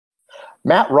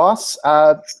Matt Ross,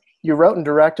 you wrote and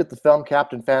directed the film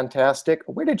Captain Fantastic.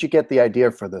 Where did you get the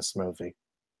idea for this movie?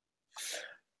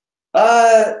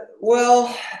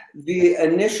 Well, the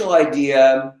initial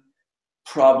idea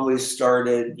probably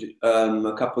started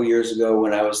a couple years ago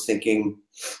when I was thinking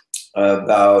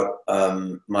about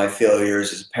my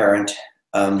failures as a parent.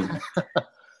 I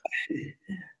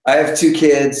have two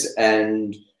kids,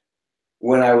 and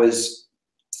when at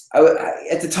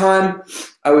the time,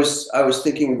 I was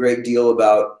thinking a great deal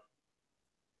about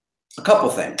a couple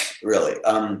things, really.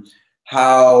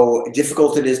 How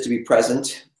difficult it is to be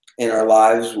present in our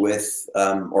lives with,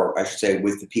 or I should say,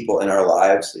 with the people in our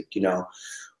lives. Like,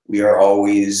 we are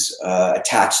always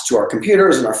attached to our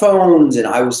computers and our phones, and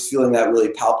I was feeling that really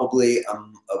palpably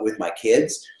with my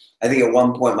kids. I think at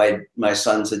one point my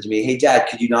son said to me, "Hey, Dad,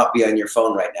 could you not be on your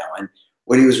phone right now?" And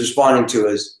what he was responding to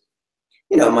is,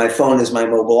 my phone is my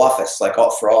mobile office, like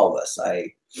for all of us.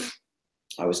 I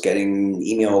was getting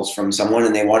emails from someone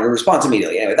and they wanted to respond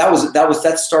immediately. Anyway,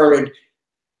 that started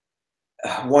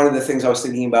one of the things I was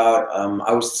thinking about.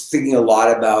 I was thinking a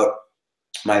lot about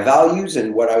my values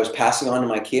and what I was passing on to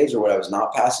my kids or what I was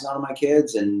not passing on to my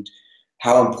kids, and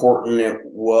how important it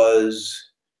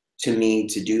was to me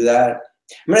to do that.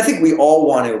 I mean, I think we all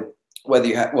want to,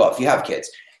 if you have kids,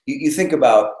 you think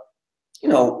about,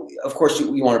 of course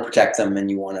you want to protect them and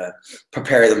you want to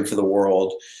prepare them for the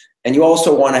world. And you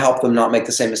also want to help them not make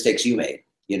the same mistakes you made,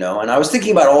 And I was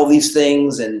thinking about all these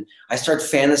things, and I started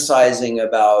fantasizing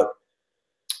about,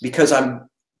 because I'm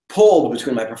pulled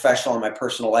between my professional and my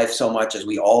personal life so much, as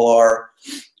we all are.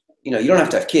 You don't have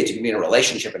to have kids. You can be in a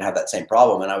relationship and have that same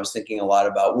problem. And I was thinking a lot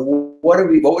about, what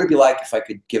would it be like if I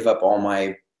could give up all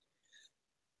my,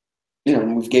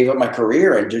 gave up my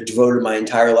career and devoted my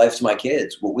entire life to my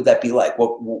kids? What would that be like?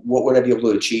 What would I be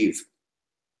able to achieve?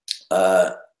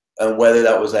 And whether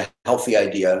that was a healthy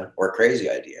idea or a crazy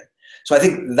idea. So I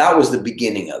think that was the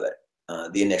beginning of it,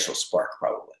 the initial spark,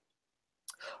 probably.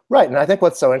 Right, and I think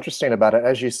what's so interesting about it,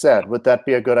 as you said, would that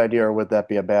be a good idea or would that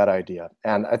be a bad idea?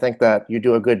 And I think that you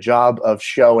do a good job of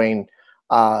showing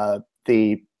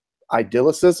the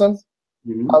idyllicism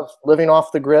of living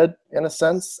off the grid, in a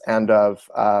sense, and of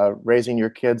raising your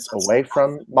kids away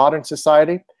from modern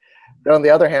society. But on the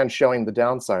other hand, showing the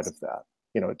downside of that.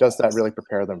 Does that really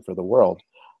prepare them for the world?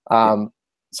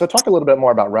 So talk a little bit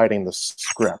more about writing the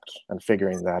script and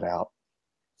figuring that out.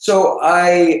 So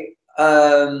I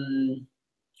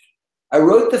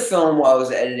wrote the film while I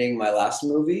was editing my last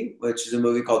movie, which is a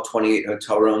movie called 28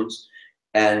 Hotel Rooms.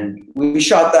 And we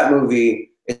shot that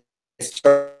movie. It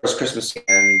starts Christmas,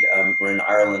 and we're in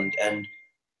Ireland. And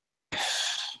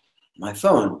my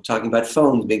phone, talking about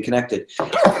phones being connected.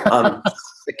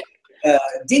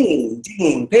 Dinging,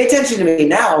 dinging, pay attention to me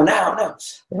now.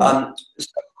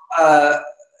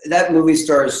 That movie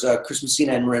stars Chris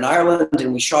Messina, and we're in Ireland,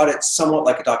 and we shot it somewhat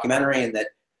like a documentary, in that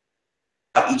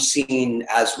each scene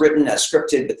as written, as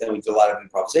scripted, but then we did a lot of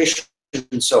improvisation.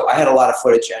 So I had a lot of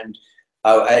footage, and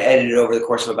I edited it over the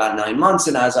course of about 9 months.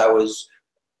 And as I was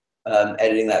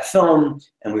editing that film,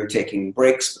 and we were taking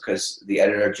breaks because the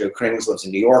editor, Joe Krings, lives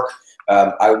in New York,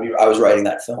 I was writing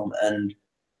that film. And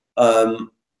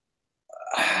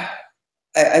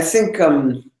I think,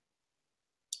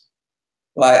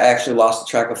 well, I actually lost the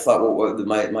track of thought.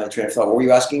 My train of thought. What were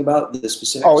you asking about, the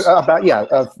specifics? Oh,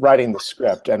 of writing the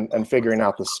script and figuring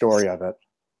out the story of it.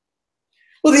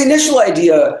 Well, the initial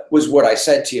idea was what I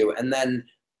said to you, and then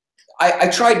I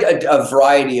tried a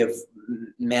variety of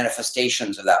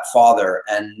manifestations of that father.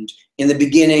 And in the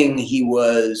beginning, he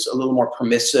was a little more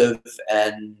permissive,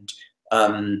 and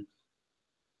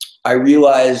I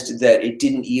realized that it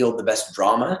didn't yield the best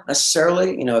drama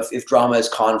necessarily. If drama is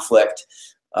conflict,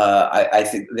 I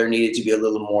think there needed to be a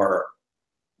little more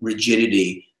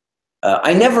rigidity.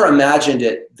 I never imagined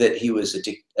that he was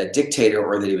a dictator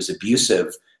or that he was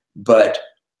abusive, but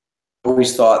I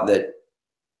always thought that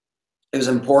it was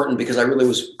important because I really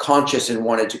was conscious and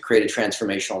wanted to create a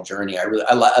transformational journey. I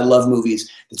love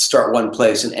movies that start one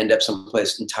place and end up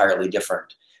someplace entirely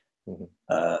different.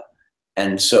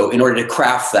 And so in order to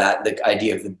craft that, the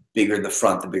idea of the bigger the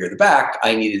front, the bigger the back,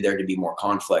 I needed there to be more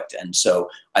conflict. And so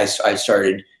I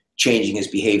started changing his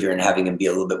behavior and having him be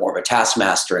a little bit more of a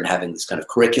taskmaster, and having this kind of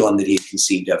curriculum that he had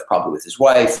conceived of, probably with his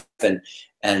wife.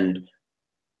 And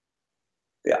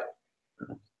yeah.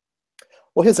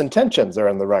 Well, his intentions are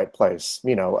in the right place.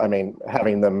 I mean,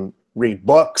 having them read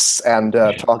books and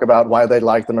talk about why they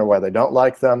like them or why they don't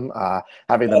like them,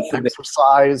 having them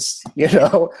exercise,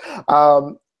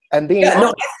 and being. Yeah,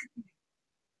 no,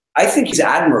 I think he's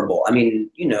admirable. I mean,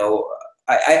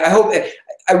 I hope.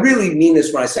 I really mean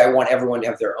this when I say I want everyone to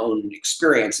have their own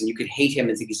experience, and you could hate him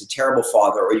and think he's a terrible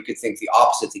father, or you could think the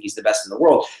opposite, think he's the best in the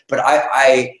world. But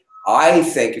I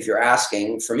think if you're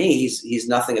asking, for me, he's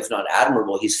nothing if not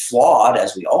admirable. He's flawed,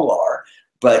 as we all are,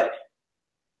 but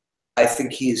I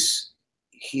think he's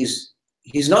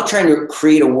not trying to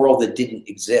create a world that didn't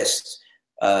exist.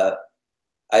 I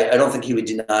don't think he would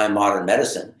deny modern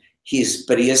medicine.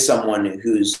 But he is someone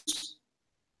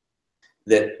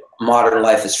that modern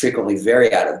life is frequently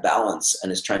very out of balance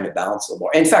and is trying to balance a little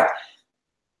more. In fact,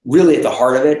 really at the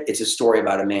heart of it, it's a story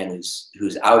about a man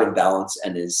who's out of balance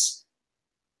and is,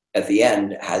 at the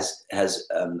end, has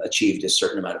achieved a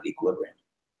certain amount of equilibrium.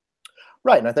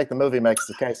 Right, and I think the movie makes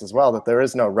the case as well that there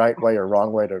is no right way or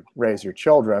wrong way to raise your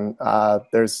children.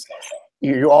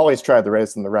 You always try to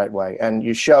raise them the right way, and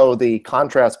you show the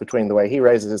contrast between the way he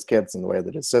raises his kids and the way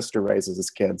that his sister raises his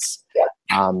kids. Yeah.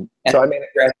 So I mean,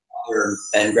 grandfather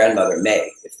and grandmother may,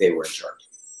 if they were in charge.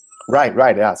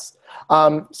 Right, yes.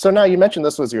 So now you mentioned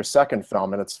this was your second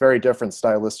film, and it's very different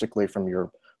stylistically from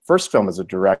your first film as a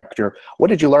director. What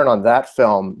did you learn on that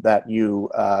film that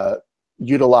you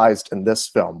utilized in this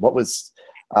film? What was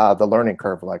the learning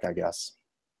curve like, I guess?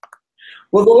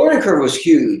 Well, the learning curve was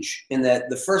huge in that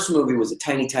the first movie was it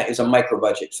was a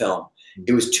micro-budget film.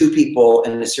 It was two people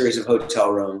in a series of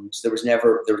hotel rooms. There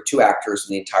were two actors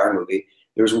in the entire movie.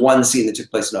 There was one scene that took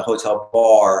place in a hotel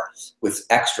bar with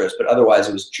extras, but otherwise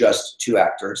it was just two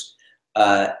actors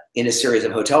in a series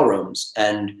of hotel rooms.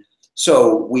 And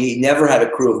so we never had a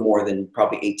crew of more than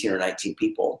probably 18 or 19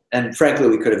 people. And frankly,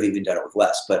 we could have even done it with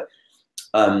less, but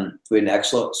we had an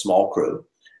excellent small crew.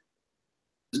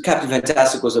 Captain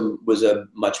Fantastic was a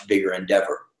much bigger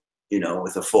endeavor,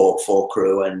 with a full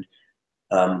crew and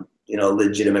a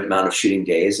legitimate amount of shooting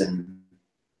days. And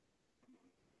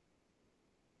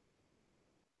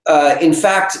in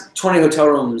fact, 20 Hotel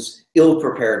Rooms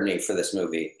ill-prepared me for this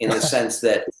movie in the sense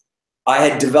that I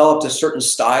had developed a certain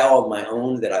style of my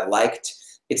own that I liked.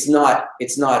 It's not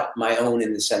my own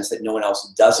in the sense that no one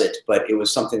else does it, but it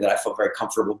was something that I felt very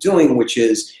comfortable doing, which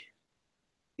is,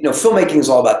 filmmaking is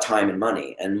all about time and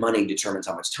money determines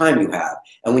how much time you have.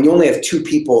 And when you only have two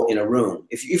people in a room,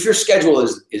 if your schedule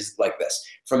is like this,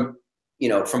 from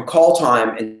call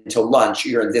time until lunch,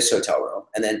 you're in this hotel room.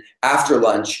 And then after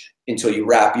lunch until you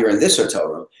wrap, you're in this hotel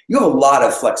room. You have a lot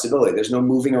of flexibility. There's no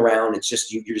moving around. It's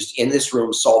just, you're just in this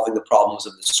room solving the problems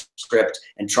of the script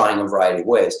and trying a variety of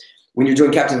ways. When you're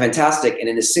doing Captain Fantastic, and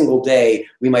in a single day,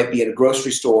 we might be at a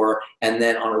grocery store and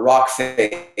then on a rock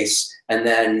face and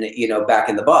then, back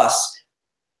in the bus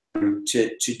to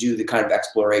do the kind of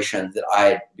exploration that I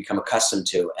had become accustomed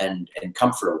to and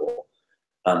comfortable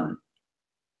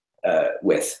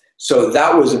with. So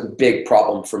that was a big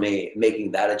problem for me,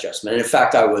 making that adjustment. And in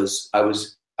fact, I was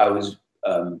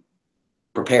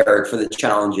prepared for the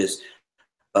challenges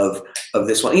of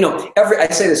this one. I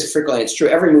say this frequently, it's true.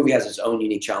 Every movie has its own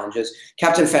unique challenges.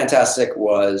 Captain Fantastic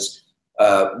was,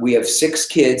 we have 6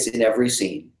 kids in every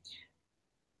scene.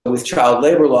 With child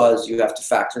labor laws, you have to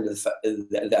factor into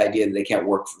the idea that they can't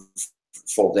work for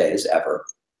full days ever.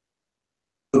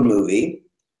 Movie,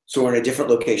 so we're in a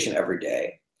different location every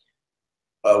day.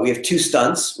 We have 2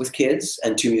 stunts with kids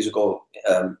and 2 musical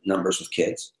numbers with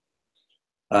kids.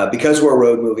 Because we're a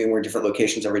road movie and we're in different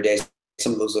locations every day,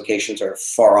 some of those locations are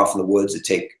far off in the woods that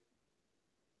take.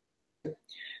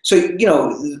 So,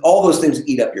 all those things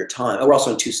eat up your time. We're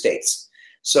also in 2 states.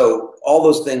 So all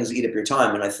those things eat up your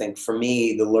time. And I think for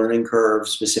me, the learning curve,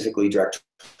 specifically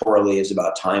directorially, is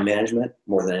about time management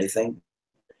more than anything.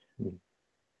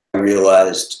 I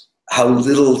realized how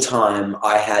little time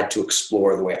I had to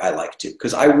explore the way I like to,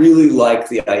 because I really like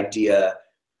the idea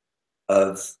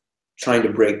of trying to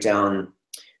break down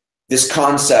this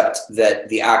concept that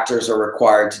the actors are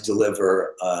required to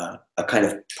deliver a kind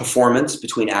of performance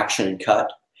between action and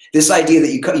cut. This idea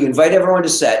that you invite everyone to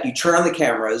set, you turn on the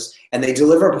cameras, and they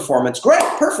deliver a performance. Great,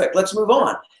 perfect, let's move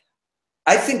on.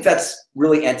 I think that's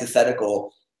really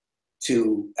antithetical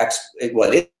to,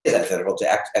 well, it is antithetical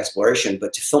to exploration,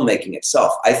 but to filmmaking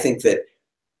itself. I think that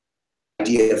the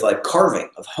idea of like carving,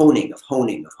 of honing.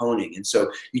 And so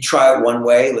you try it one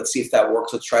way, let's see if that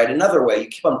works, let's try it another way. You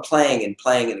keep on playing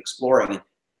and exploring, and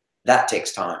that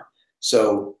takes time.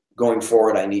 So going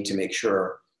forward, I need to make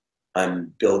sure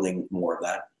I'm building more of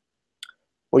that.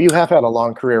 Well, you have had a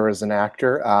long career as an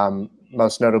actor,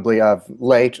 most notably of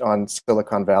late on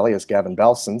Silicon Valley as Gavin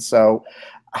Belson. So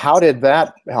how did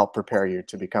that help prepare you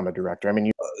to become a director? I mean,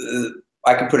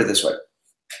 I can put it this way.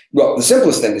 Well, the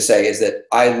simplest thing to say is that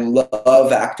I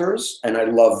love actors and I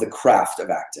love the craft of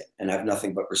acting, and I have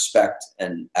nothing but respect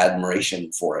and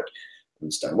admiration for it. When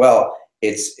it's done well,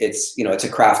 it's a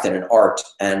craft and an art,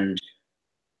 and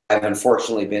I've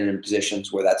unfortunately been in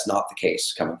positions where that's not the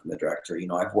case coming from the director. You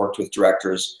know, I've worked with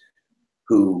directors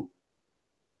who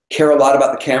care a lot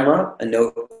about the camera and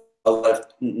know a lot of,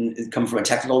 come from a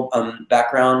technical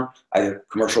background, either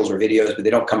commercials or videos, but they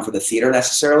don't come from the theater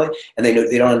necessarily, and they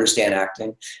don't understand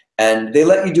acting, and they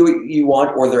let you do what you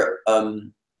want, or they're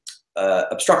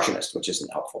obstructionist, which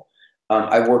isn't helpful.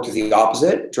 I've worked with the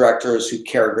opposite, directors who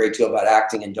care a great deal about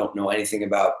acting and don't know anything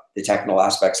about the technical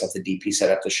aspects, like the DP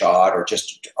set up the shot, or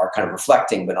just are kind of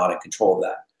reflecting but not in control of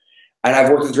that. And I've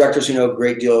worked with directors who know a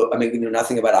great deal, I mean, who know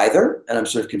nothing about either, and I'm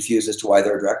sort of confused as to why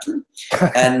they're a director.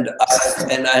 And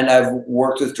I've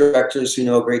worked with directors who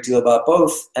know a great deal about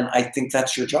both, and I think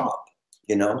that's your job,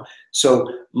 you know? So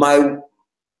my,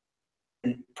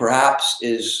 perhaps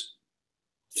is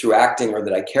through acting, or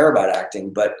that I care about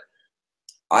acting, but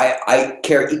I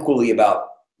care equally about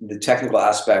the technical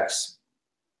aspects.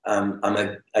 I'm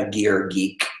a gear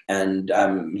geek, and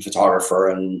I'm a photographer,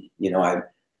 and you know, I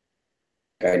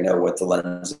know what the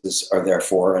lenses are there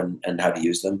for, and how to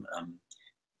use them.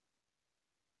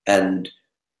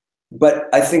 But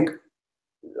I think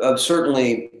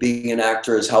certainly being an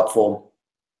actor is helpful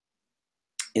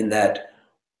in that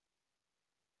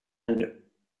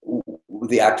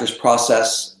the actor's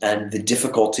process and the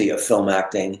difficulty of film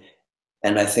acting.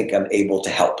 And I think I'm able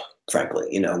to help, frankly.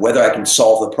 You know, whether I can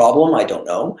solve the problem, I don't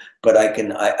know, but I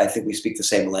can. I think we speak the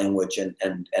same language, and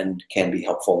can be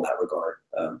helpful in that regard.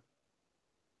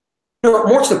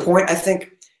 More to the point, I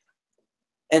think,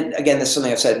 and again, this is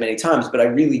something I've said many times, but I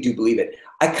really do believe it.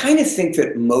 I kind of think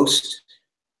that most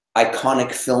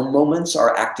iconic film moments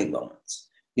are acting moments.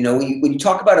 You know, when you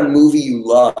talk about a movie you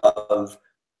love,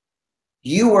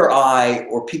 you or I,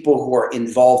 or people who are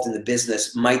involved in the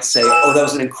business, might say, "Oh, that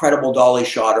was an incredible dolly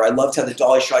shot," or "I loved how the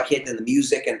dolly shot hit, and the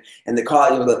music and the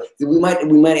car." You know, we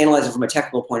might analyze it from a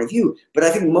technical point of view, but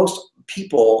I think most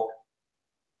people,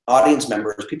 audience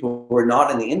members, people who are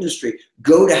not in the industry,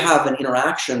 go to have an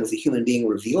interaction with a human being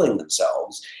revealing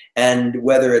themselves, and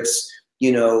whether it's,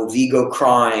 you know, Viggo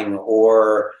crying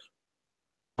or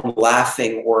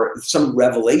laughing or some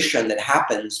revelation that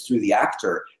happens through the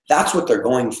actor, that's what they're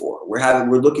going for.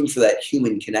 We're looking for that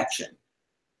human connection,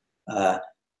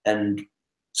 and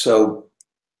so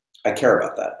I care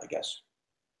about that, I guess.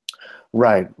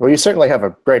 Right. Well, you certainly have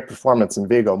a great performance in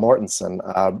Viggo Mortensen.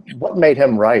 What made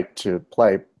him right to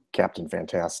play Captain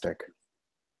Fantastic?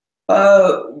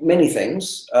 Many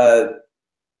things. Or,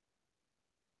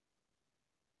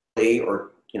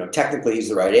 you know, technically he's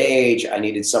the right age. I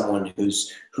needed someone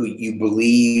who you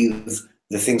believe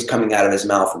the things coming out of his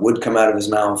mouth would come out of his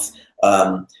mouth.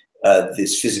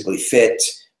 Is physically fit.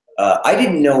 I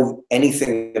didn't know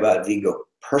anything about Viggo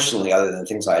personally other than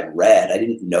things I had read. I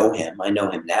didn't know him. I know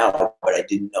him now, but I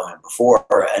didn't know him before.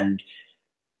 And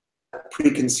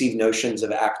preconceived notions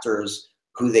of actors,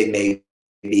 who they may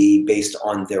be based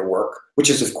on their work, which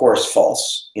is of course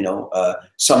false. You know,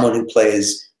 someone who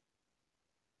plays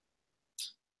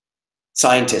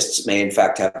scientists may in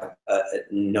fact have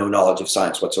no knowledge of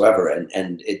science whatsoever,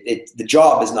 and the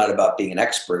job is not about being an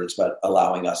expert. It's about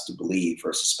allowing us to believe,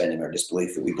 or suspending our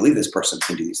disbelief that we believe this person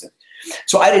can do these things.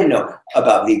 So I didn't know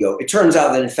about Viggo. It turns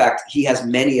out that in fact he has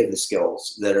many of the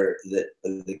skills that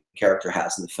the character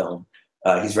has in the film.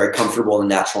 He's very comfortable in a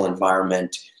natural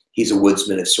environment. He's a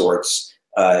woodsman of sorts.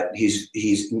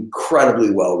 He's incredibly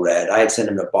well read. I had sent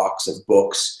him a box of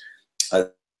books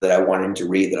that I wanted him to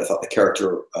read, that I thought the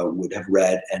character would have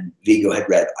read, and Viggo had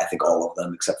read, I think, all of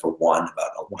them except for one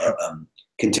about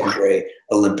contemporary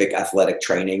Olympic athletic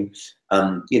training.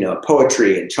 You know,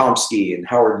 poetry and Chomsky and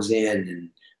Howard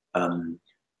Zinn and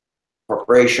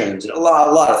corporations and a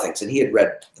lot of things, and he had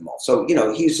read them all. So you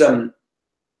know, he was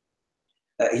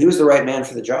the right man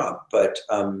for the job, but.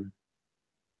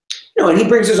 You know, and he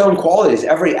brings his own qualities.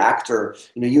 Every actor,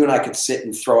 you know, you and I could sit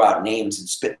and throw out names and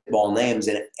spitball names,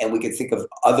 and we could think of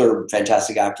other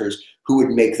fantastic actors who would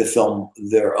make the film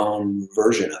their own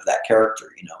version of that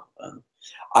character. You know,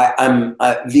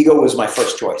 Viggo was my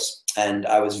first choice, and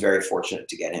I was very fortunate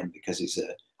to get him because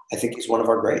I think he's one of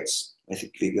our greats. I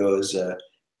think Viggo is,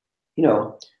 you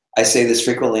know, I say this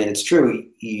frequently, and it's true.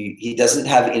 He doesn't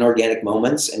have inorganic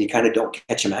moments, and you kind of don't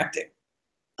catch him acting,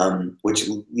 which,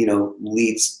 you know,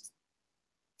 leads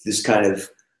this kind of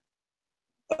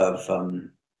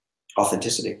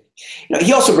authenticity. You know,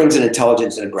 he also brings an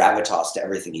intelligence and a gravitas to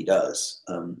everything he does.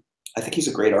 I think he's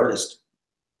a great artist.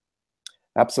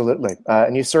 Absolutely.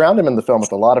 And you surround him in the film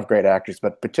with a lot of great actors,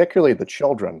 but particularly the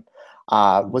children.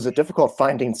 Was it difficult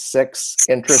finding 6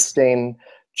 interesting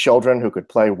children who could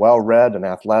play well-read and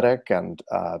athletic and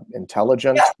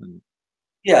intelligent?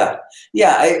 Yeah.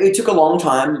 It took a long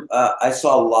time. I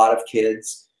saw a lot of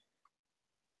kids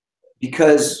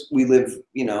because we live,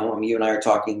 you know, I mean, you and I are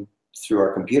talking through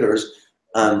our computers.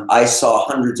 I saw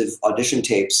hundreds of audition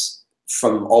tapes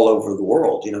from all over the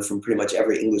world, you know, from pretty much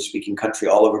every English-speaking country,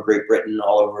 all over Great Britain,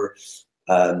 all over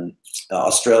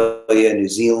Australia, New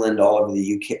Zealand, all over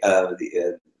the UK,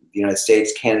 the United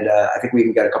States, Canada. I think we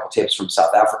even got a couple tapes from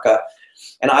South Africa.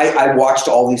 And I watched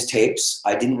all these tapes.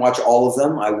 I didn't watch all of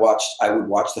them. I would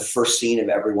watch the first scene of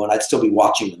everyone. I'd still be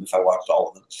watching them if I watched all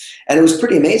of them. And it was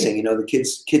pretty amazing. You know, the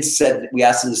kids said, we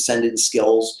asked them to send in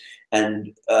skills,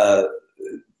 and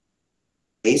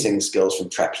amazing skills, from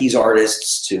trapeze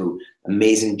artists to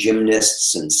amazing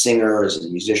gymnasts and singers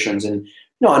and musicians. And, you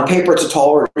know, on paper, it's a tall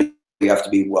order. You have to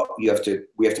be, we have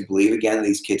to believe, again,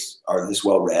 these kids are this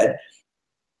well read.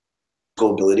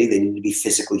 Ability, they need to be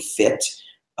physically fit.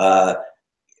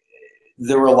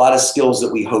 There were a lot of skills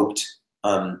that we hoped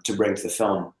to bring to the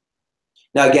film.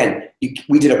 Now, again,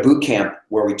 we did a boot camp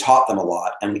where we taught them a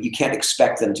lot, and you can't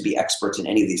expect them to be experts in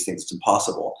any of these things. It's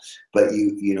impossible. But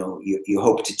you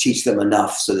hope to teach them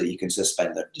enough so that you can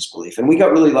suspend their disbelief. And we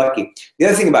got really lucky. The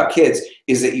other thing about kids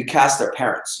is that you cast their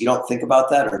parents. You don't think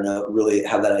about that or really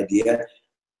have that idea.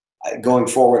 Going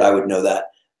forward, I would know that.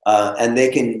 And they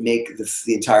can make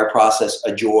the entire process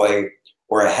a joy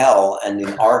or a hell. And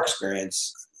in our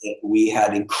experience, we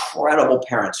had incredible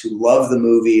parents who loved the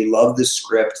movie, loved the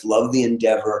script, loved the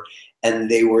endeavor, and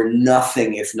they were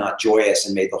nothing if not joyous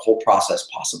and made the whole process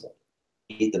possible.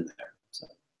 Need them there. So.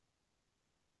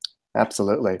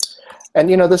 Absolutely. And,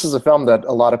 you know, this is a film that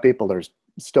a lot of people are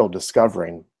still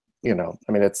discovering. You know,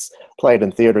 I mean, it's played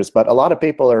in theaters, but a lot of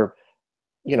people are,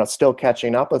 you know, still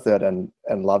catching up with it and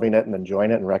loving it and enjoying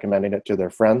it and recommending it to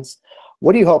their friends.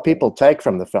 What do you hope people take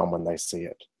from the film when they see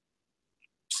it?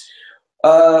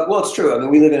 Well, it's true. I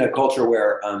mean, we live in a culture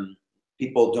where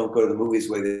people don't go to the movies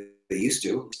the way they used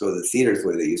to, go to the theaters the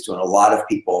way they used to, and a lot of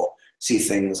people see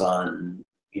things on,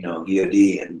 you know,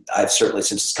 VOD. And I've certainly,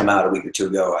 since it's come out a week or two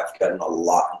ago, I've gotten a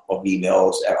lot of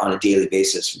emails on a daily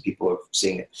basis from people who are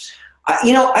seeing it.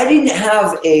 You know, I didn't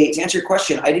have to answer your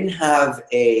question, I didn't have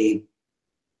I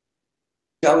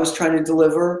was trying to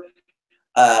deliver.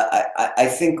 I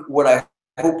think what I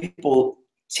hope people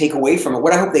take away from it,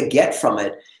 what I hope they get from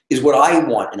it, is what I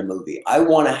want in a movie. I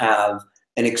want to have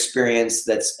an experience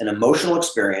that's an emotional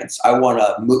experience. I want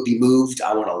to be moved.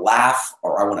 I want to laugh,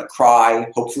 or I want to cry,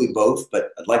 hopefully both,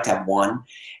 but I'd like to have one.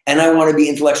 And I want to be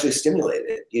intellectually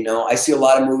stimulated. You know, I see a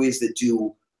lot of movies that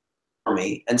do for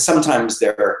me, and sometimes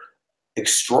they're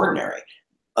extraordinary.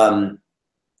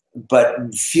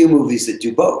 But few movies that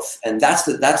do both. And that's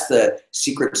the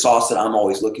secret sauce that I'm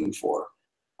always looking for.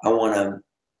 I want to,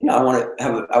 you know, I want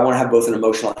to have both an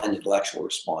emotional and intellectual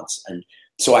response. And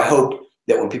so I hope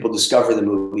that when people discover the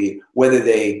movie, whether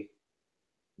they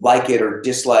like it or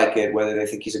dislike it, whether they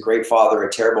think he's a great father or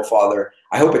a terrible father,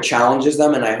 I hope it challenges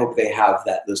them, and I hope they have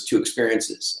those two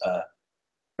experiences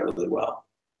really well.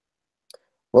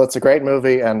 Well, it's a great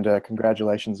movie, and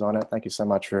congratulations on it. Thank you so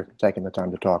much for taking the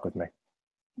time to talk with me.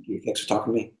 Thanks for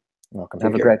talking to me. You're welcome.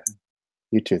 Have a great.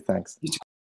 You too. Thanks. You too.